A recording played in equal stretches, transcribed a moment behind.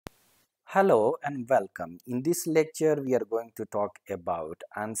Hello and welcome. In this lecture, we are going to talk about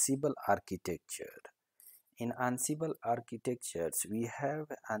Ansible architecture. In Ansible architectures, we have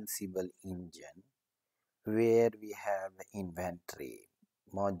Ansible engine where we have inventory,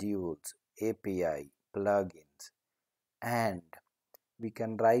 modules, API, plugins, and we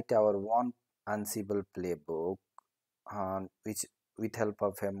can write our own Ansible playbook which with help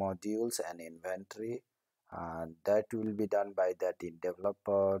of a modules and inventory. That will be done by that in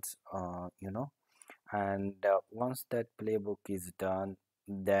developers, and once that playbook is done,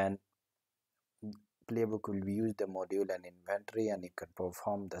 then playbook will use the module and inventory, and it can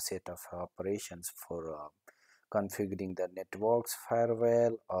perform the set of operations for configuring the networks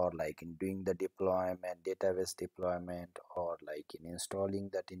firewall, or like in doing the deployment, database deployment, or like in installing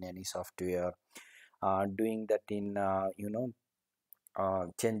that in any software, doing that in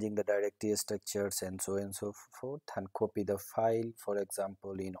changing the directory structures and so on and so forth, and copy the file, for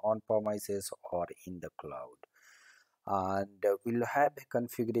example, in on premises or in the cloud. And we'll have a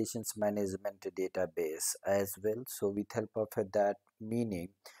configurations management database as well. So with help of that, meaning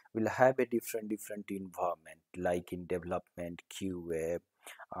we'll have a different environment, like in development, QA,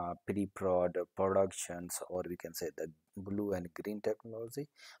 pre-prod, productions, or we can say the blue and green technology.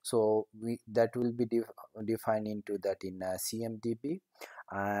 So we that will be defined into that in CMDB,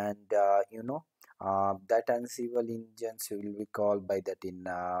 and that Ansible engines will be called by that in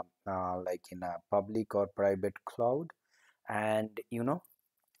like in a public or private cloud. And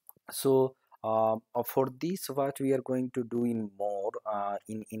so for this, what we are going to do in more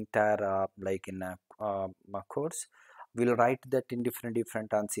in entire like in a course, we'll write that in different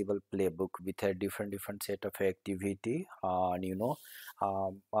Ansible playbook with a different set of activity. And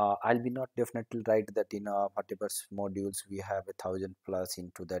I'll be not definitely write that in whatever modules we have 1,000 plus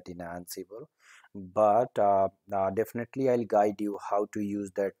into that in Ansible, but definitely I'll guide you how to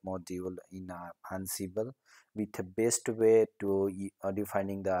use that module in Ansible with the best way to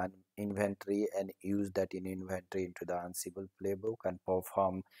defining the inventory, and use that in inventory into the Ansible playbook and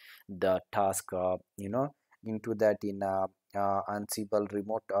perform the task into that in Ansible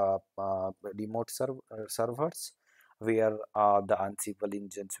servers, where the Ansible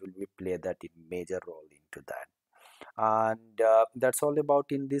engines will be play that in major role into that. And that's all about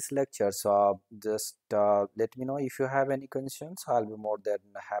in this lecture. So just let me know if you have any questions. I'll be more than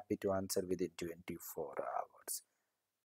happy to answer within 24 hours.